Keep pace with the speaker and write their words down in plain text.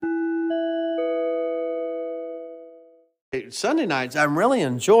Sunday nights, I'm really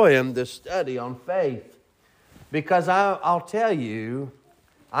enjoying this study on faith because I'll tell you,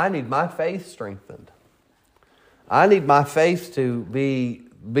 I need my faith strengthened. I need my faith to be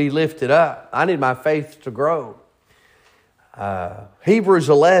lifted up. I need my faith to grow. Hebrews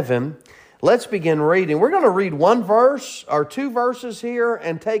 11, let's begin reading. We're going to read one verse or two verses here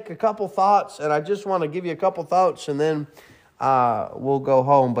and take a couple thoughts. And I just want to give you a couple thoughts and then we'll go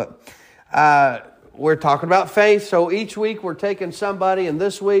home. But we're talking about faith. So each week we're taking somebody. And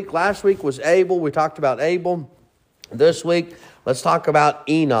last week was Abel. We talked about Abel. This week, let's talk about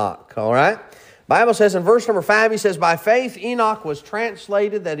Enoch. All right. Bible says in verse number 5, he says, by faith Enoch was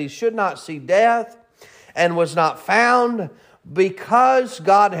translated that he should not see death, and was not found because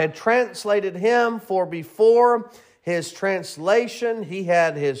God had translated him. For before his translation, he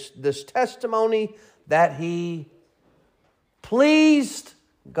had this testimony that he pleased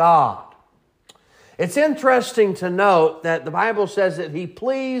God. It's interesting to note that the Bible says that he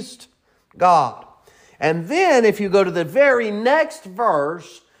pleased God. And then if you go to the very next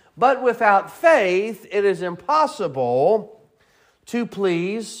verse, but without faith, it is impossible to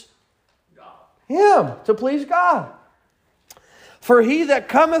please Him, to please God. For he that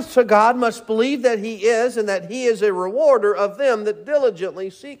cometh to God must believe that He is, and that He is a rewarder of them that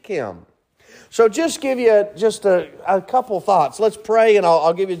diligently seek Him. So just give you a couple thoughts. Let's pray, and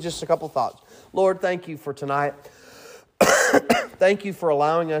I'll give you just a couple thoughts. Lord, thank you for tonight. Thank you for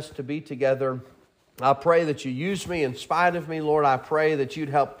allowing us to be together. I pray that you use me in spite of me, Lord. I pray that you'd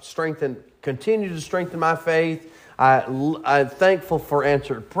help continue to strengthen my faith. I'm thankful for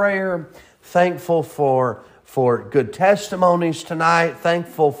answered prayer. Thankful for good testimonies tonight.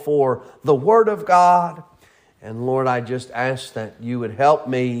 Thankful for the Word of God. And Lord, I just ask that you would help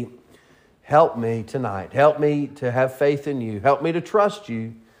me tonight. Help me to have faith in you. Help me to trust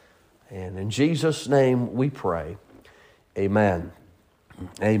you. And in Jesus' name we pray. Amen.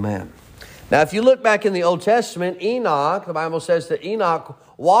 Amen. Now, if you look back in the Old Testament, Enoch, the Bible says that Enoch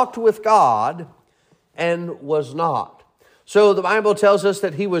walked with God and was not. So the Bible tells us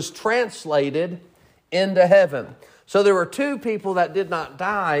that he was translated into heaven. So there were two people that did not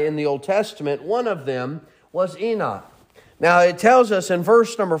die in the Old Testament. One of them was Enoch. Now, it tells us in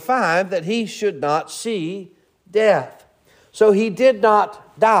verse number 5 that he should not see death. So he did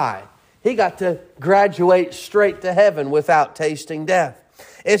not die. He got to graduate straight to heaven without tasting death.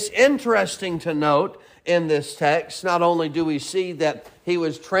 It's interesting to note in this text, not only do we see that he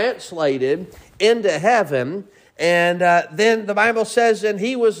was translated into heaven, and then the Bible says, and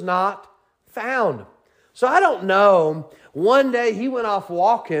he was not found. So I don't know, one day he went off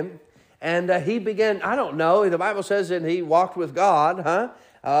walking, and he began, I don't know, the Bible says that he walked with God,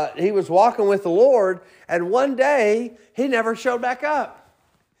 he was walking with the Lord, and one day he never showed back up.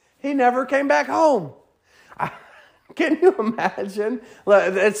 He never came back home. Can you imagine?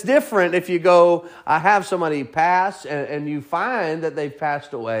 It's different if you go have somebody pass and you find that they've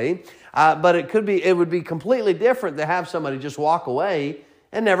passed away. But it would be completely different to have somebody just walk away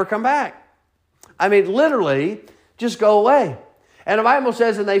and never come back. I mean, literally, just go away. And the Bible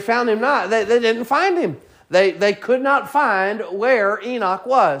says, and they found him not. They didn't find him. They could not find where Enoch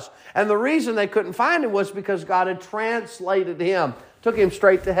was. And the reason they couldn't find him was because God had translated him. Took him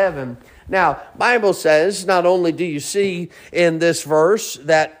straight to heaven. Now, Bible says, not only do you see in this verse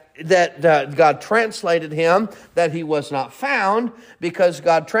that God translated him, that he was not found, because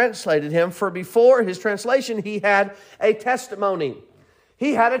God translated him, for before his translation, he had a testimony.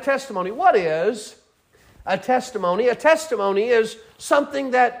 He had a testimony. What is a testimony? A testimony is something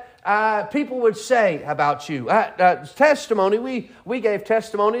that people would say about you. Testimony, we gave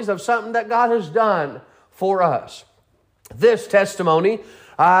testimonies of something that God has done for us. This testimony,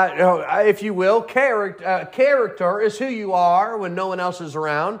 if you will, character is who you are when no one else is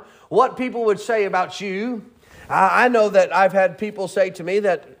around. What people would say about you. I know that I've had people say to me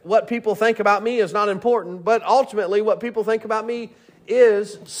that what people think about me is not important, but ultimately what people think about me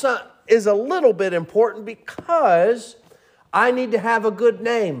is a little bit important, because I need to have a good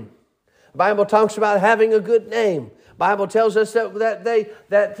name. The Bible talks about having a good name. Bible tells us that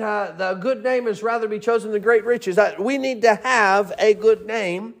the good name is rather be chosen than great riches. We need to have a good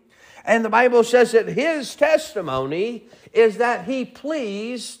name. And the Bible says that his testimony is that he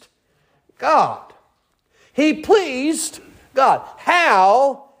pleased God. He pleased God.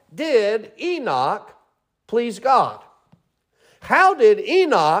 How did Enoch please God? How did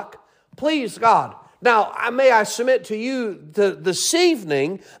Enoch please God? Now, may I submit to you this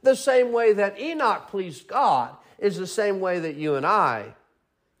evening, the same way that Enoch pleased God is the same way that you and I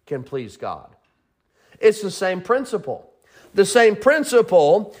can please God. It's the same principle. The same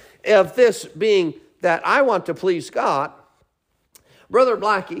principle of this being that I want to please God Brother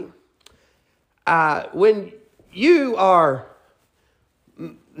Blackie, when you are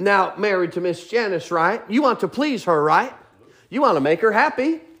now married to Miss Janice, right? You want to please her, right? You want to make her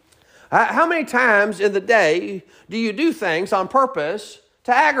happy. How many times in the day do you do things on purpose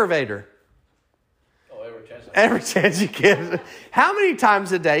to aggravate her? Oh, every chance. Every chance you get. How many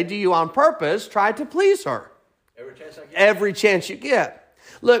times a day do you on purpose try to please her? Every chance I get. Every chance you get.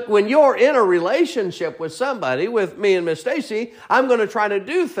 Look, when you're in a relationship with somebody, with me and Miss Stacy, I'm going to try to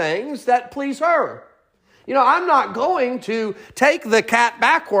do things that please her. You know, I'm not going to take the cat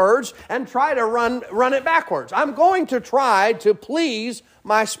backwards and try to run it backwards. I'm going to try to please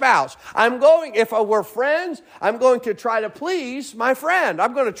my spouse. If we're friends, I'm going to try to please my friend.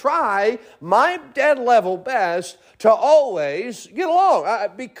 I'm going to try my dead level best to always get along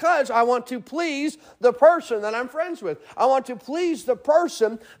because I want to please the person that I'm friends with. I want to please the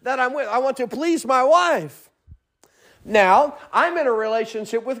person that I'm with. I want to please my wife. Now, I'm in a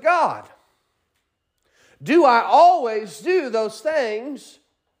relationship with God. Do I always do those things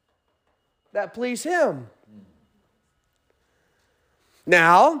that please Him?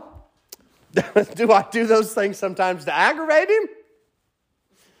 Now, do I do those things sometimes to aggravate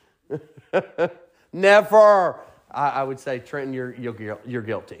Him? Never. I would say, Trenton, you're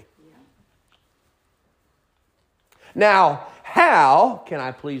guilty. Yeah. Now, how can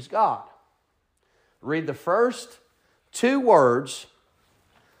I please God? Read the first 2 words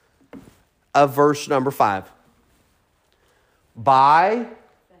of verse number 5. By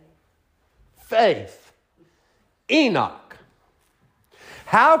faith. Enoch.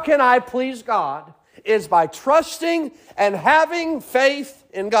 How can I please God? Is by trusting and having faith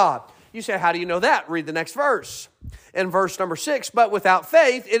in God. You say, how do you know that? Read the next verse. In verse number 6, but without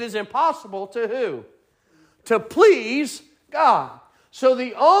faith, it is impossible to who? To please God. So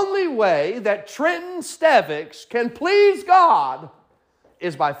the only way that Trenton Stevics can please God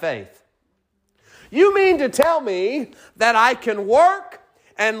is by faith. You mean to tell me that I can work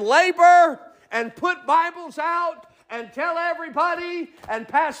and labor and put Bibles out and tell everybody and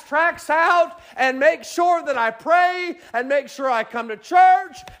pass tracts out and make sure that I pray and make sure I come to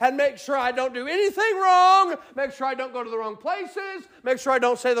church and make sure I don't do anything wrong, make sure I don't go to the wrong places, make sure I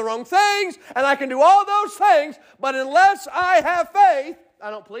don't say the wrong things, and I can do all those things, but unless I have faith,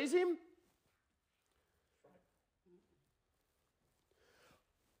 I don't please Him?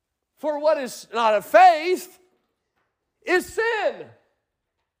 For what is not of faith is sin.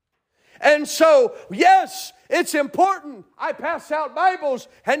 And so, yes, it's important I pass out Bibles.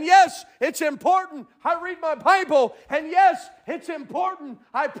 And yes, it's important I read my Bible. And yes, it's important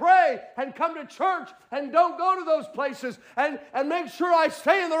I pray and come to church and don't go to those places. And make sure I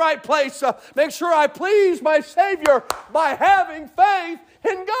stay in the right place. Make sure I please my Savior by having faith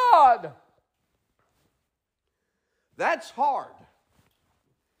in God. That's hard.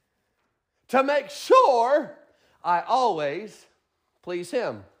 To make sure I always please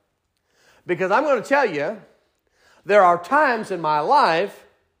Him. Because I'm going to tell you, there are times in my life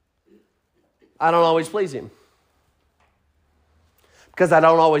I don't always please Him. Because I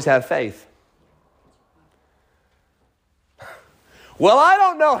don't always have faith. Well, I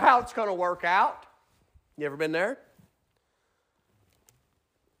don't know how it's going to work out. You ever been there?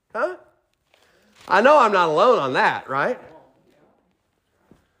 Huh? I know I'm not alone on that, right?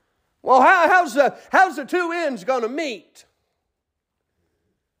 Well, how's the 2 ends going to meet?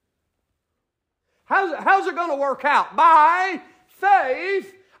 How's it going to work out? By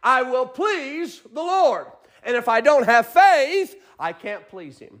faith, I will please the Lord. And if I don't have faith, I can't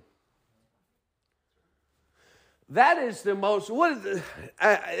please Him. That is the most,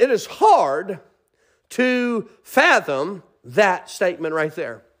 it is hard to fathom that statement right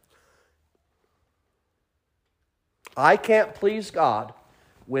there. I can't please God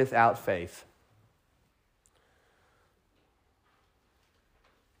without faith.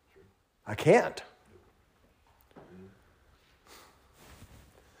 I can't.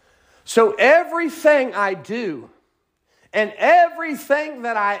 So everything I do and everything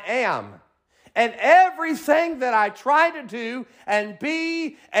that I am and everything that I try to do and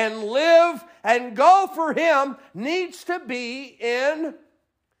be and live and go for Him needs to be in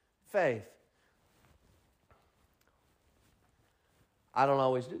faith. I don't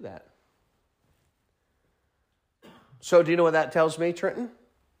always do that. So do you know what that tells me, Trenton?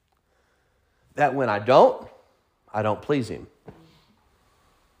 That when I don't please Him.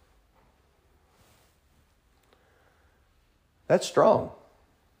 That's strong.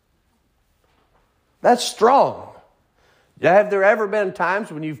 That's strong. Have there ever been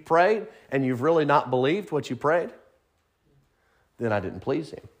times when you've prayed and you've really not believed what you prayed? Then I didn't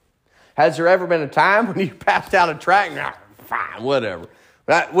please Him. Has there ever been a time when you passed out a tract and fine, whatever.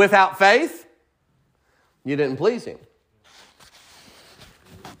 Right? Without faith, you didn't please him.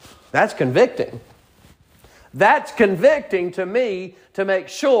 That's convicting. That's convicting to me to make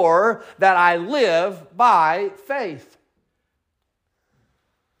sure that I live by faith.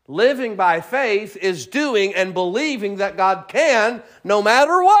 Living by faith is doing and believing that God can no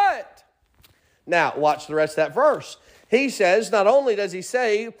matter what. Now, watch the rest of that verse. He says, not only does he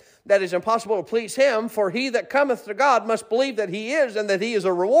say that it's impossible to please him, for he that cometh to God must believe that he is, and that he is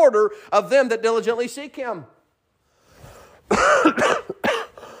a rewarder of them that diligently seek him.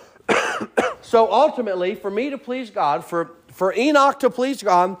 So ultimately, for me to please God, for Enoch to please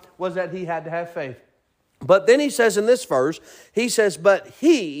God, was that he had to have faith. But then he says in this verse, he says, but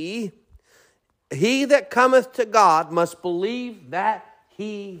he that cometh to God must believe that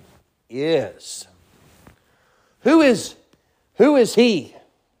he is. Who is he?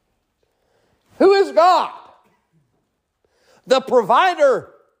 Who is God? The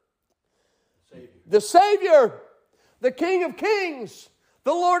provider, the Savior, the King of Kings,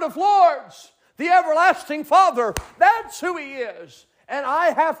 the Lord of Lords, the everlasting Father. That's who he is. And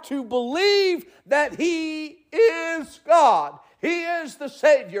I have to believe that he is God. He is the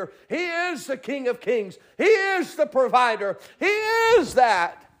Savior. He is the King of Kings. He is the provider. He is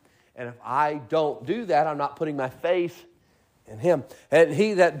that. And if I don't do that, I'm not putting my faith in him. And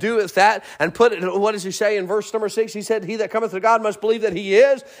he that doeth that, and what does he say in verse number 6? He said, he that cometh to God must believe that he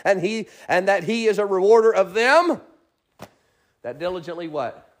is, and that he is a rewarder of them that diligently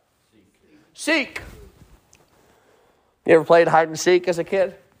what? Seek. You ever played hide and seek as a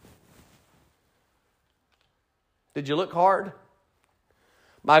kid? Did you look hard?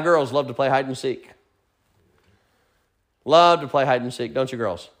 My girls love to play hide and seek. Love to play hide and seek, don't you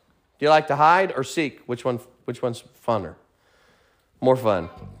girls? Do you like to hide or seek? Which one's funner? More fun.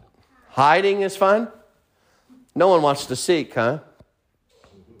 Hiding is fun? No one wants to seek, huh?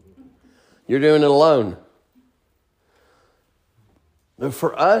 You're doing it alone. But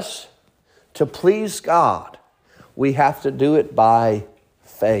for us to please God, we have to do it by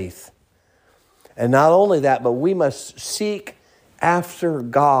faith. And not only that, but we must seek after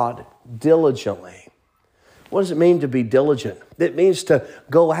God diligently. What does it mean to be diligent? It means to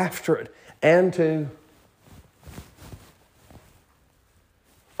go after it and to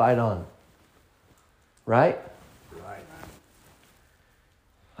fight on. Right?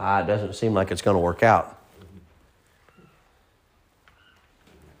 Right. It doesn't seem like it's going to work out.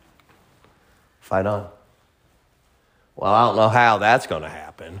 Fight on. Well, I don't know how that's going to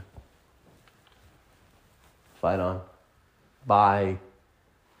happen. Fight on. By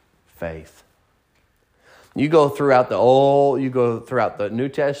faith. You go throughout the New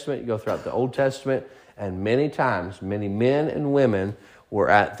Testament, you go throughout the Old Testament, and many times, many men and women were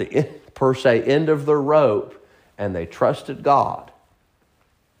at the end of the rope, and they trusted God,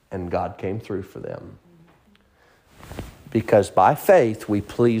 and God came through for them. Because by faith, we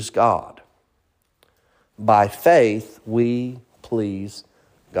please God. By faith, we please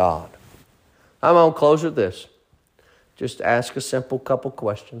God. I'm going to close with this. Just ask a simple couple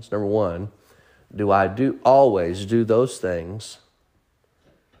questions. Number one, do I always do those things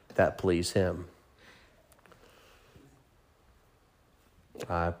that please him?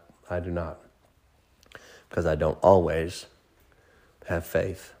 I do not. Because I don't always have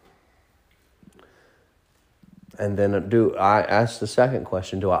faith. And then I ask the second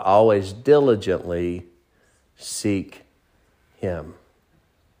question, do I always diligently seek him?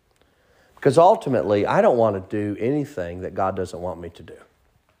 Because ultimately, I don't want to do anything that God doesn't want me to do.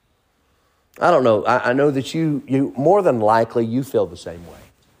 I don't know. I know that you more than likely, you feel the same way.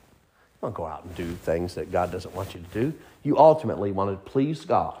 You don't go out and do things that God doesn't want you to do. You ultimately want to please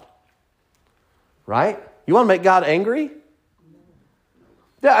God. Right? You want to make God angry?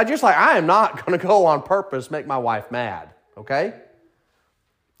 Yeah, just like I am not going to go on purpose make my wife mad. Okay?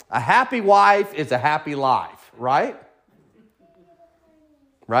 A happy wife is a happy life. Right?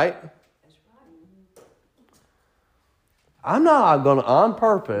 Right? I'm not going to, on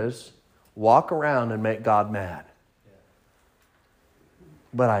purpose, walk around and make God mad.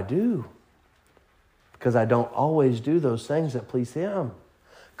 But I do. Because I don't always do those things that please him.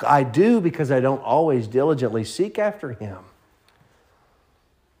 I do because I don't always diligently seek after him.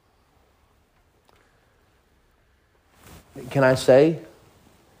 Can I say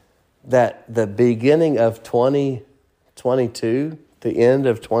that the beginning of 2022, the end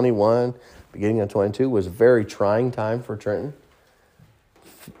of 21, beginning of 22 was a very trying time for Trenton,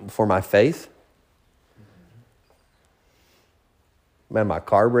 for my faith. Man, my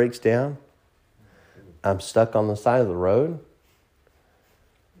car breaks down. I'm stuck on the side of the road.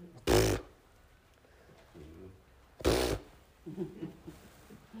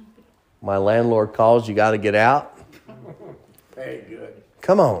 My landlord calls, you got to get out. Very good.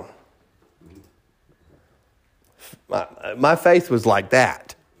 Come on. My faith was like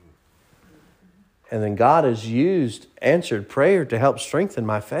that. And then God has used answered prayer to help strengthen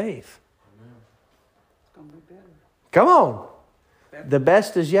my faith. It's going to be better. Come on. The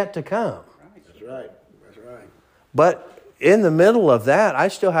best is yet to come. That's right. That's right. But in the middle of that, I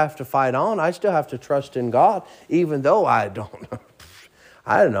still have to fight on. I still have to trust in God, even though I don't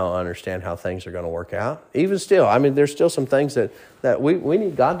understand how things are going to work out. Even still, I mean, there's still some things that we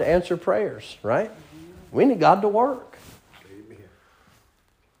need God to answer prayers, right? We need God to work. Amen.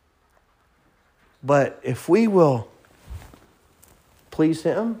 But if we will please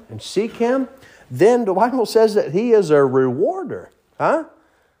Him and seek Him, then the Bible says that He is a rewarder. Huh?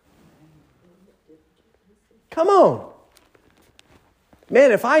 Come on.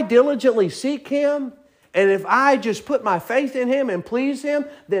 Man, if I diligently seek Him, and if I just put my faith in Him and please Him,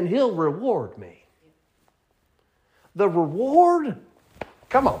 then He'll reward me. The reward,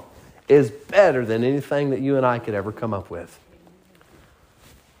 come on, is better than anything that you and I could ever come up with.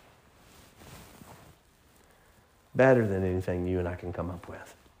 Better than anything you and I can come up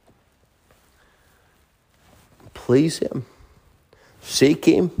with. Please Him. Seek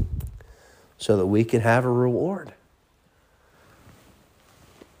Him so that we can have a reward.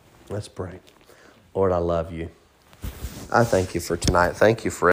 Let's pray. Lord, I love You. I thank You for tonight. Thank You for